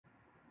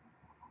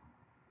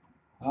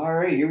All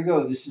right, here we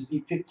go. This is the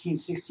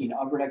 1516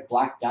 Upper Deck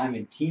Black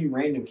Diamond Team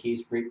Random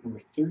Case break number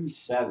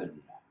 37.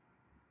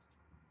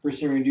 First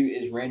thing we're going to do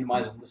is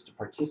randomize a list of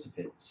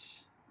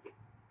participants.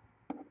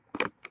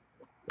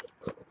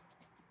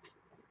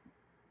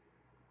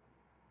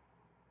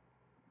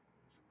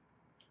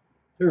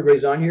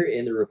 Everybody's on here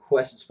in the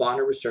requested spot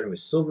number, starting with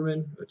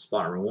Silverman at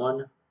spot number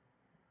 1.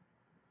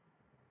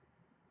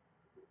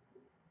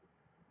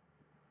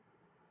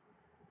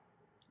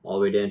 All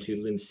the way down to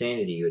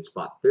Limsanity at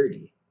spot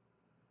 30.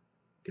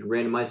 You can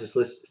randomize this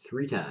list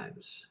 3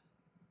 times.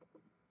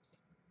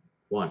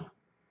 1,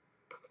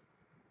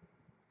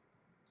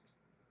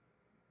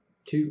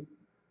 2,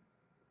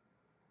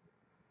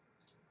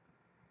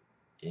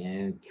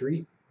 and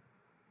 3.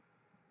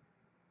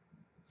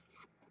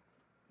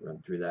 Run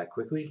through that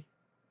quickly.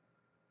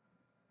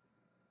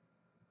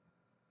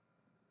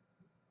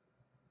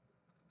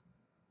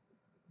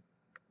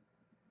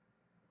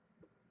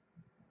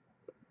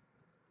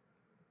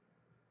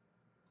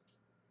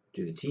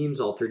 Do the teams.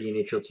 All 30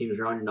 NHL teams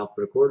are on in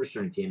alphabetical order,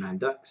 starting with the Anaheim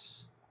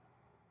Ducks.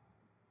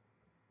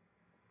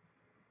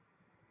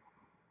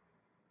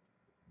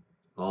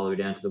 All the way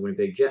down to the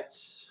Winnipeg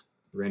Jets.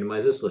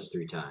 Randomize this list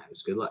 3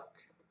 times. Good luck.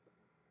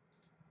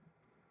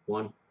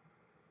 1,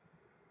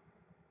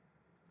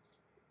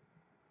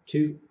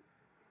 2,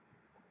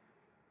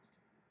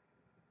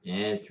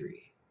 and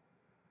 3.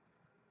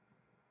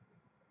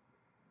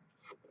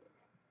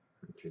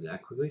 Run through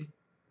that quickly.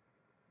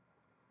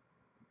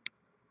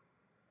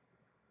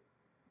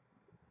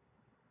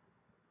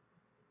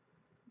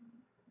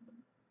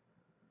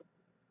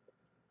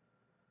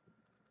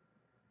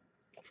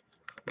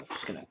 I'm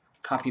just going to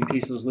copy and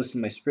paste those lists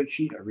in my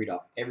spreadsheet. I'll read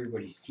off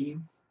everybody's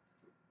team.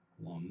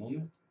 One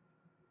moment.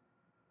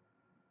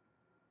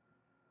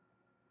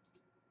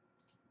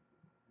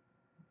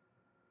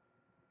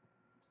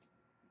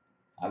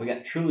 We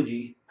got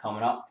Trilogy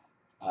coming up.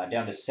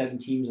 Down to 7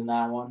 teams in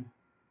that one.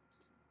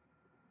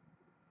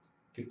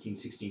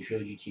 15-16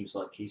 Trilogy Team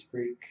Select Case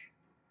Break.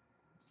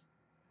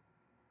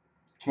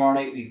 Tomorrow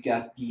night we've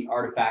got the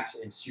Artifacts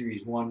and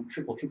Series 1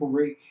 Triple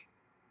Break.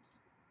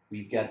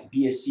 We've got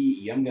the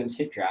BSC Young Guns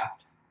Hit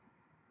Draft.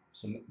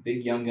 Some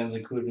big Young Guns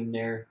included in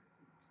there.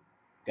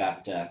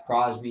 Got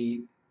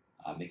Crosby,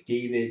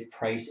 McDavid,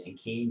 Price, and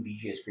Kane.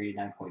 BGS graded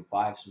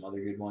 9.5. Some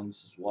other good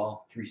ones as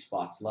well. 3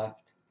 spots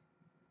left.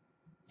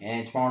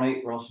 And tomorrow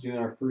night we're also doing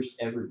our first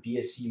ever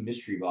BSC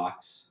Mystery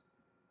Box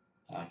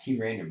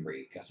Team Random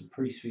Break. Got some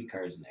pretty sweet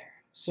cards in there.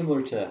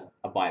 Similar to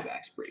a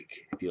buybacks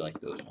break, if you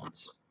like those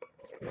ones.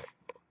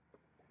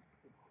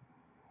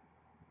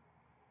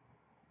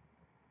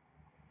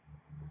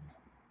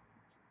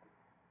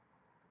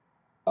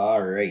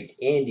 All right.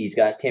 Andy's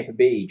got Tampa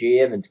Bay,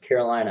 Jay Evans,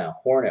 Carolina,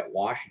 Hornet,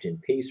 Washington,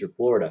 Pacer,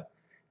 Florida,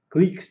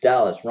 Gleeks,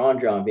 Dallas, Ron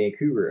John,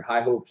 Vancouver,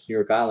 High Hopes, New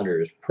York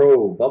Islanders,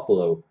 Pro,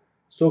 Buffalo,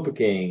 Sofa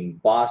King,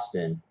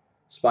 Boston,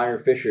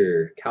 Spiner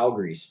Fisher,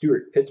 Calgary,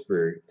 Stewart,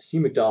 Pittsburgh, C.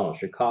 McDonald,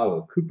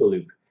 Chicago,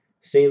 Koopaloop,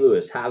 St.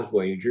 Louis,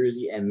 Habsboy, New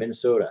Jersey, and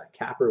Minnesota,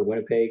 Capper,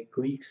 Winnipeg,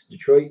 Gleeks,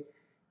 Detroit,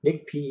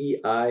 Nick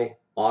PEI,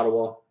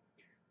 Ottawa,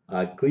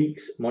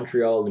 Gleeks,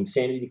 Montreal,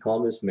 Limsanity,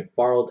 Columbus,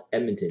 McFarland,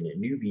 Edmonton,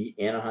 Newbie,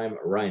 Anaheim,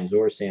 Ryan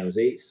Zor, San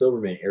Jose,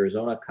 Silverman,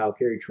 Arizona, Kyle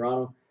Carey,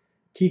 Toronto,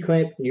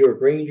 T-Clamp, New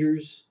York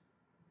Rangers,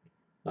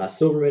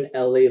 Silverman,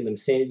 LA,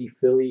 Limsanity,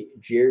 Philly,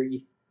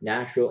 Jerry,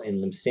 Nashville,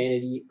 and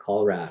Limsanity,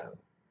 Colorado.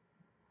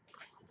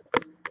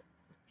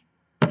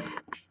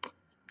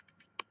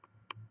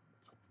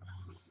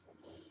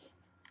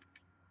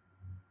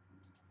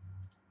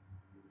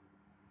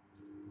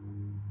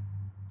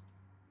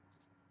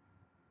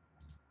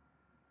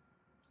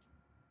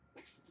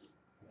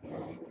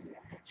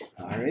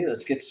 All right,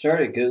 let's get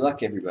started. Good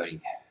luck,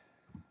 everybody.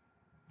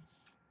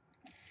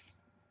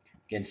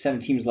 Again, 7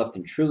 teams left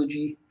in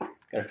Trilogy.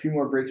 Got a few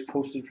more breaks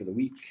posted for the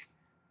week.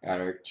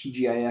 Got our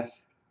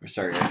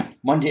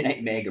Monday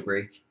Night Mega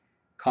break.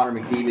 Connor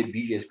McDavid,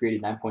 BGS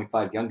graded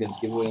 9.5 Young Guns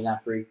giveaway in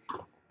that break.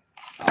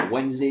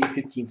 Wednesday,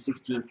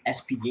 15-16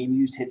 SP Game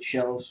Used hit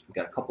shelves. We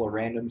got a couple of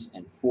randoms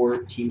and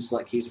 4 Team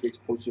Select Case breaks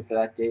posted for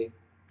that day.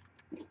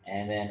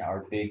 And then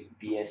our big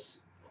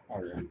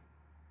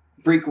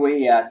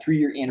breakaway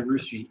 3-year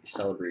anniversary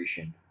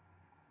celebration.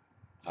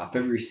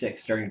 February 6th,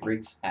 starting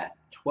breaks at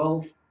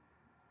 12.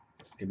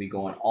 Gonna be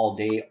going all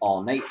day,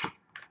 all night.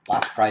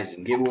 Lots of prizes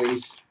and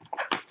giveaways.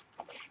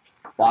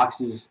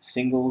 Boxes,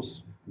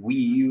 singles, Wii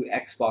U,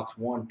 Xbox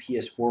One,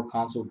 PS4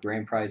 console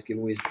grand prize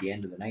giveaways at the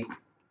end of the night.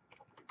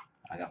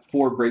 I got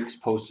 4 breaks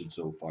posted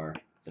so far.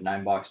 The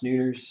 9-box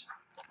Nooners.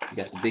 We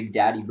got the Big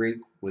Daddy break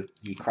with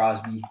the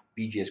Crosby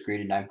BGS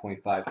graded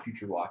 9.5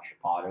 Future Watch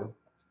Auto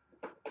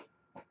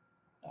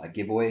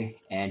giveaway,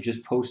 and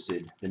just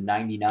posted the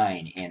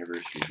 99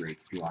 anniversary break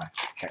if you want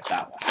to check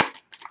that one.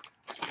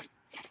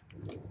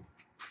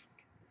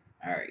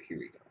 All right, here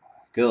we go.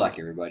 Good luck,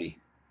 everybody.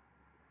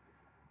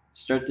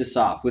 Start this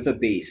off with a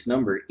base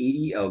number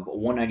 80 of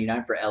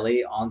 199 for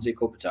LA, Anze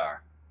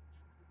Kopitar.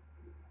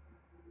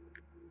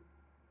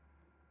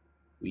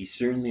 We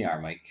certainly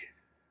are, Mike.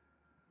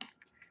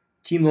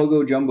 Team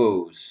logo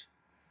jumbos.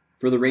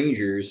 For the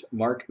Rangers,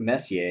 Mark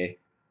Messier.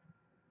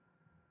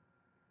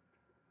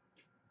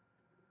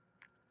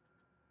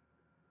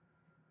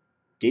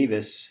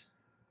 Davis.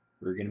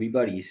 We're going to be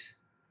buddies.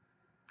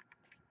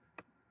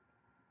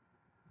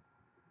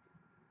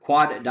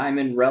 Quad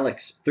Diamond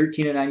Relics,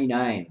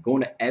 13/99.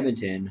 Going to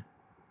Edmonton.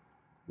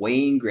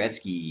 Wayne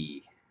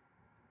Gretzky.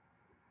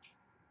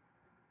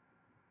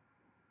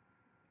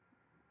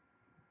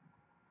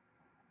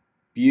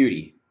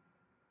 Beauty.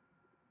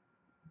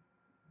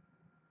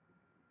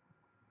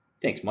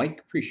 Thanks, Mike.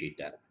 Appreciate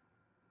that.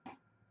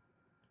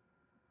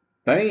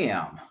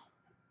 Bam.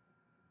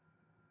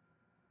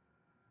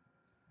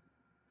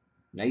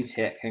 Nice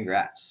hit.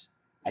 Congrats.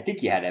 I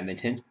think you had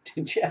Edmonton,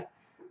 didn't you?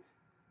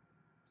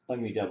 Let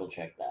me double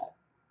check that.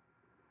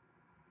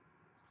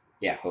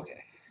 Yeah,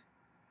 okay.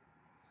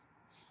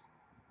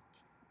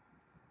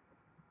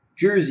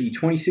 Jersey,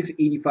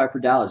 26/85 for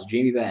Dallas.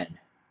 Jamie Benn.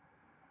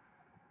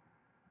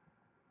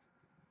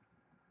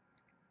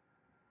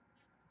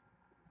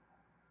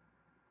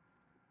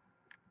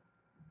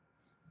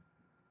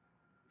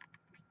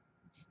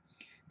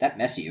 That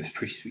Messi was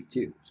pretty sweet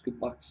too. It's good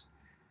bucks.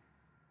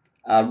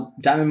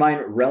 Diamond Mine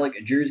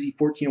Relic Jersey,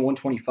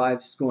 14/125.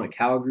 This is going to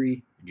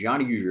Calgary.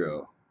 Johnny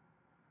Gaudreau.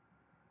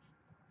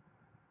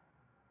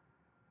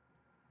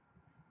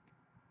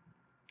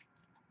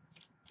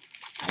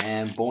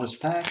 And bonus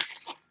pack.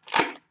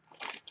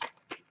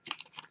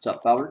 What's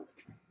up, Albert?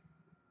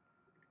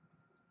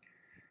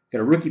 Got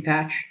a rookie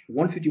patch,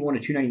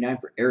 151/299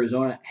 for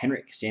Arizona,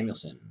 Henrik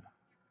Samuelsson.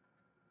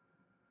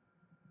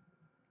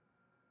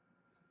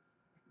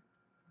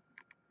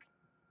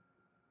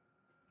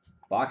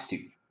 Box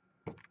 2.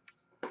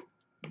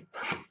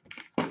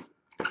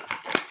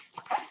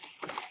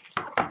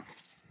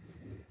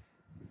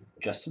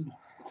 Justin.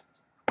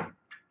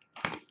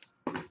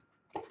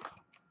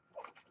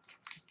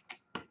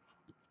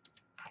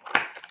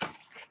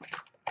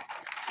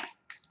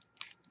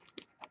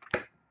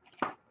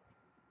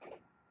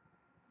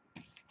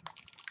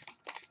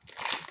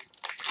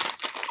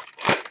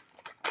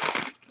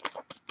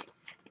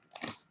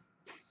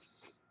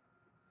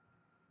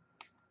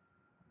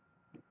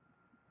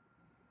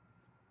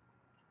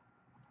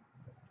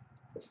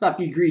 Let's not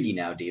be greedy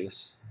now,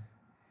 Davis.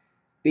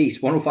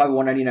 Base,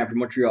 105/199 for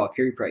Montreal,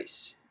 Carey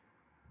Price.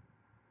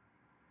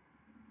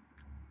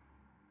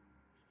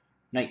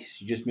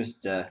 Nice. You just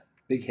missed a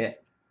big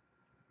hit.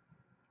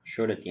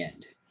 Showed at the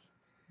end.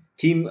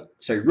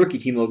 Rookie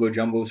team logo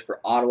jumbos for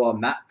Ottawa,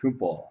 Matt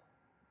Krumple.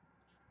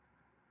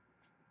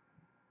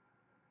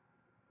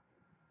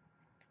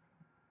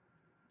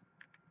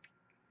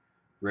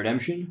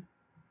 Redemption.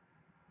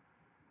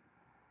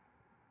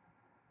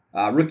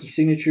 Rookie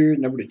signature,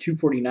 number to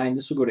 249.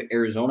 This will go to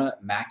Arizona,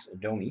 Max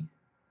Domi.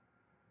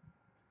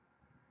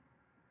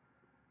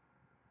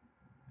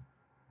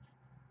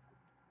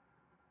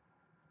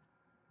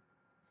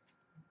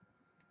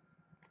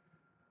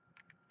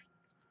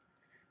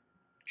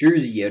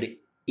 Jersey,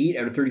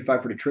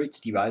 8/35 for Detroit,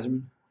 Steve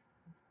Yzerman.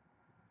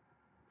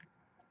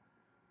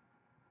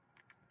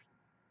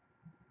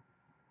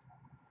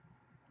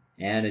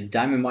 And a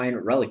Diamond Mine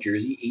Relic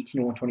jersey,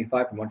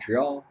 18/125 for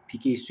Montreal,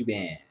 PK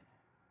Subban.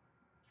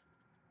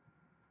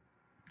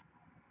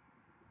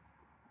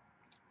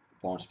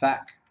 Bonus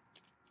pack.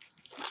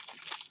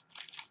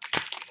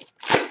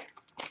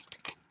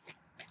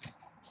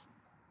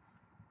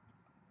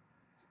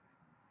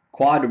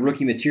 Quad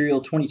rookie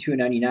material,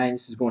 22/99.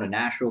 This is going to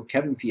Nashville,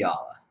 Kevin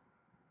Fiala.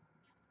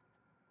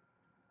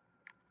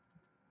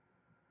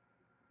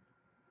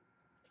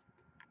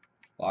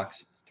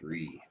 Box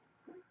 3.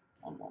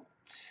 1 moment.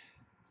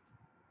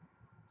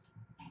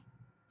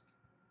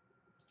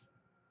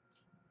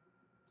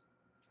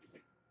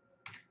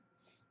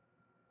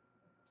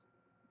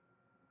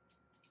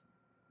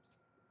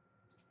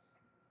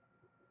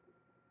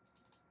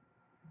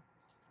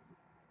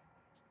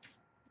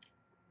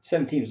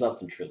 Seven teams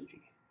left in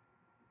Trilogy.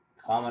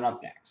 Coming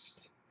up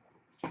next.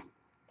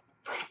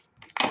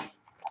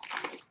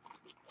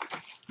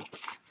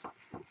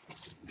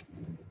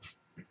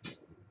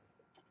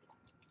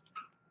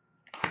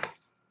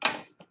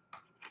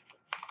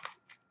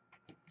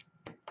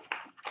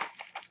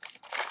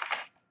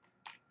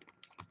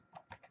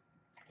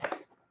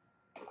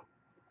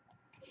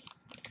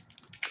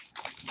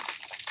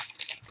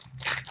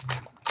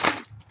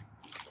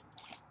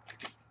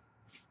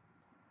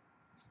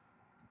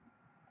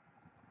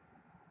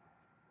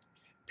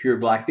 Pure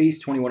Black Base,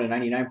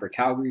 21/99 for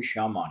Calgary,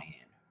 Sean Monahan.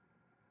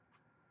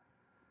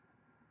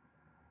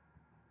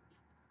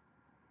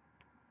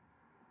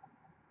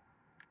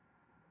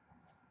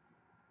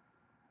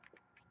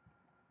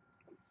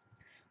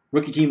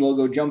 Rookie team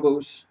logo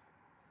jumbos.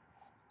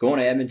 Going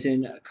to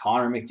Edmonton,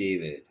 Connor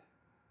McDavid.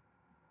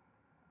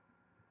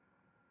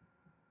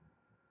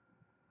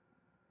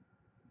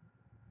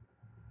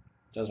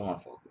 Doesn't want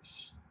to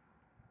focus.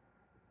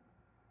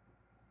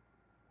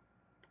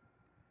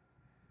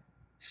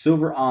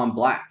 Silver on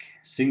black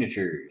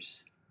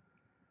signatures.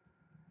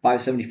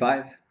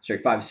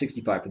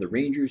 565 for the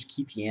Rangers,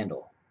 Keith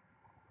Yandel.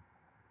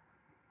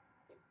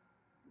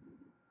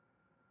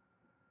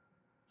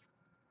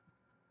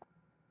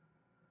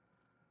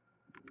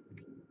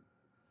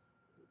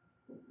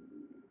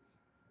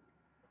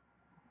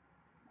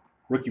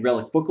 Rookie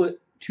relic booklet,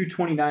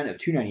 229 of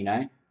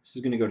 299. This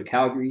is going to go to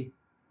Calgary,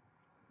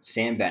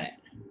 Sam Bennett.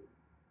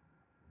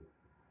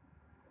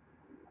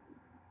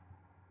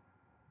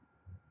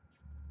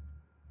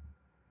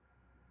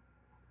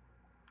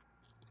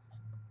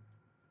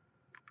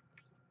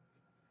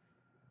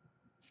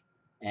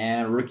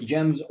 And Rookie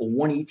Gems,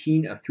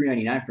 118 of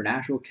 399 for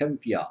Nashville, Kevin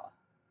Fiala.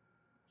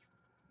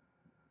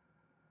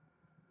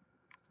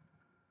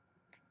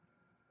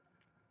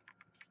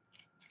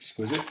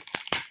 Exquisite.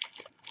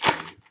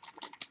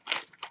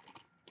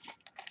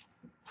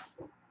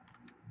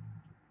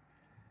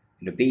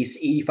 And a base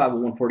 85 of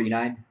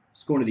 149.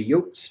 It's going to the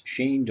Yotes,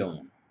 Shane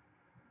Doan.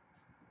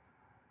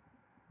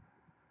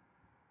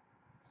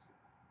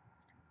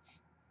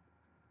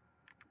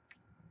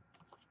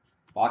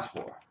 Box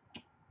 4.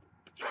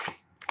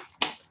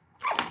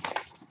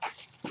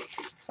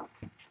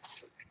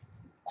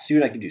 I'll see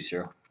what I can do,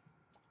 Cyril.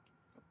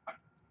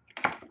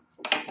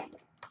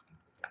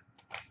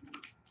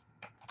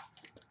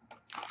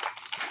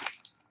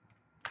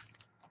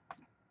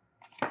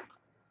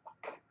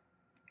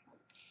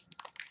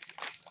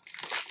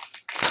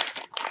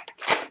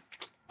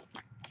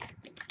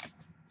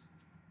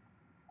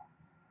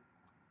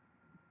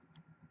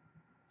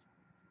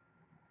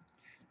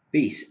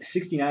 Base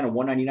 69 of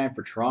 199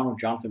 for Toronto,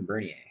 Jonathan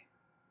Bernier.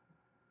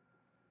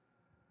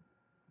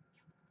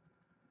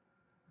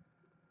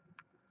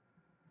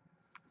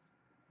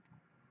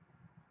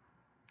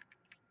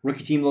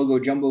 Rookie team logo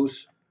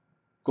jumbos,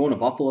 going to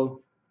Buffalo,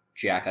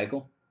 Jack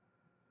Eichel.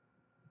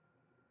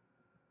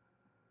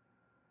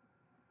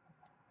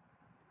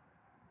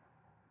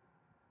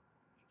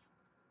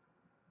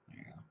 There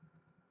you go.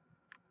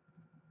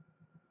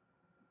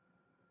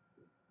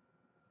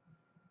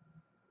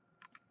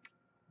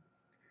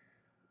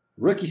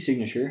 Rookie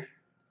signature,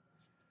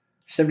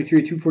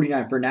 73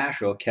 249 for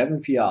Nashville, Kevin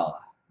Fiala.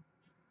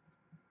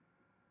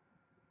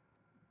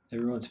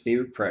 Everyone's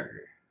favorite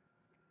Predator.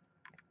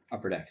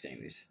 Upper Decks,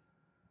 anyways.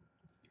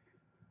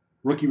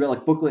 Rookie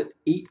relic booklet,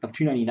 8 of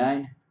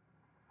 299.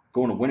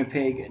 Going to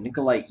Winnipeg,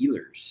 Nikolai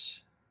Ehlers.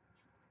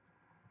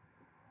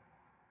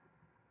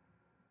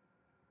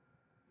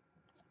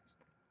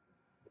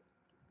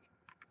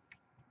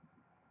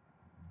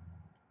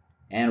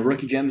 And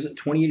Rookie Gems,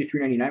 28 of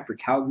 399 for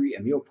Calgary,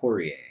 Emile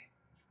Poirier.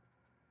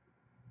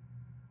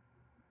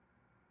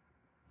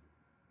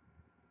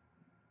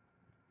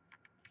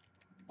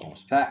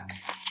 Bonus pack.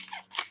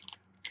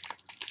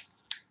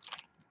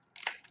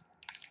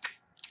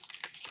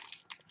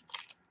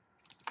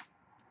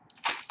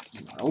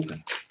 Not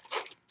open.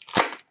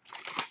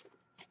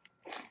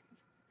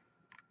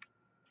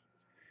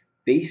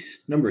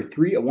 Base number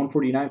 3 of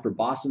 149 for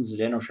Boston,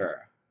 Zdeno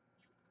Chara.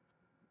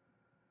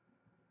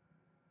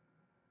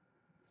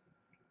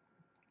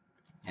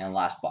 And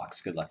last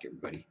box. Good luck,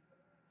 everybody.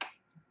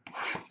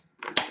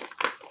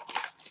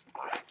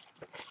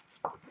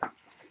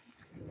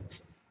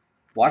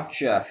 Watch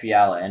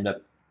Fiala end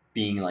up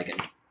being like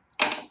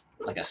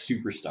a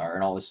superstar,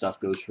 and all this stuff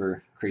goes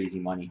for crazy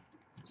money.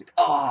 It's like,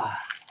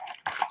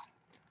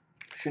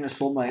 shouldn't have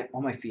sold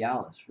all my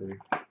Fialas for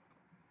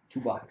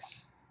 $2.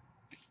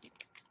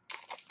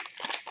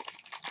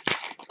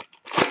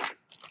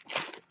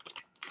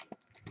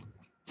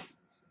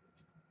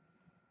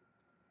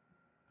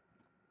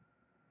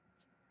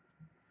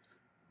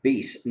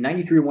 Base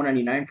 93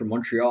 199 from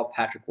Montreal,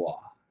 Patrick Waugh.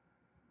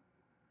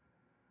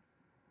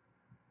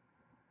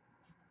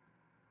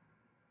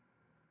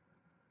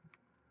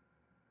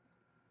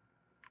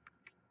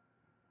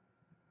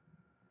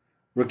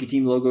 Rookie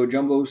team logo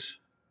jumbos.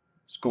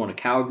 It's going to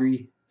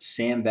Calgary,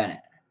 Sam Bennett.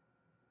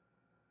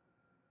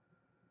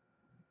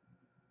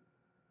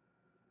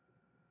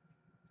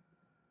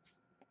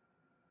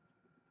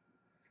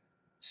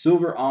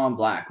 Silver on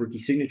black. Rookie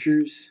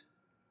signatures.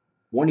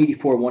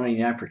 184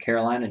 199 for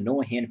Carolina,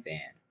 Noah Hanifan.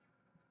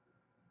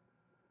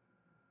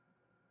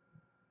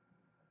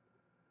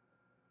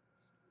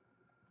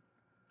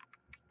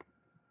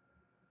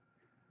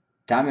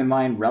 Diamond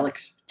Mine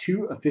Relics,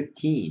 2 of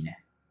 15.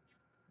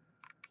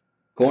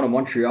 Going to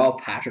Montreal,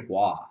 Patrick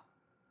Waugh.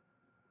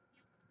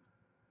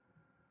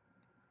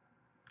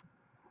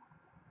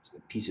 It's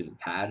a piece of the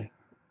pad.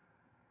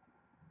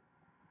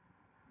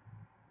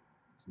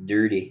 It's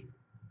dirty.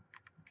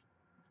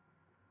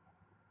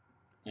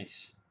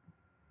 Nice.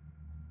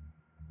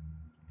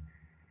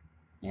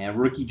 And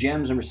Rookie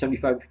Gems, number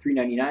 75 of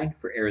 399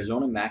 for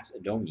Arizona, Max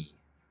Adomi.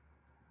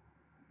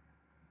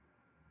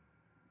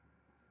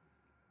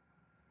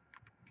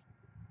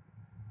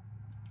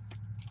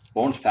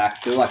 Bonus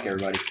pack. Good luck,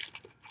 everybody.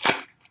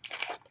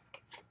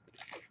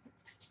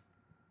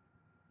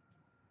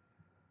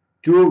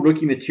 Dual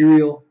rookie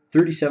material,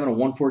 37 of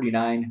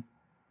 149.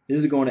 This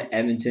is going to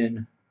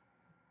Edmonton.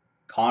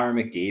 Connor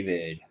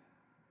McDavid.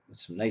 With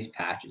some nice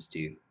patches,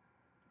 too.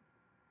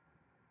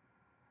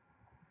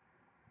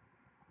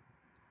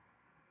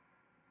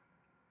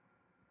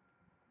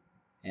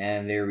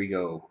 And there we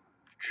go.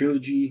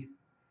 Trilogy.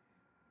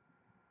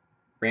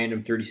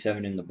 Random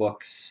 37 in the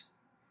books.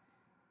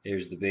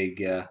 There's the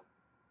big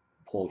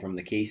pull from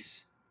the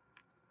case.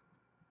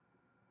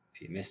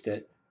 If you missed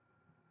it.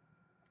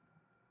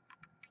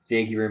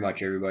 Thank you very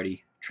much,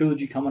 everybody.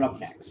 Trilogy coming up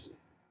next.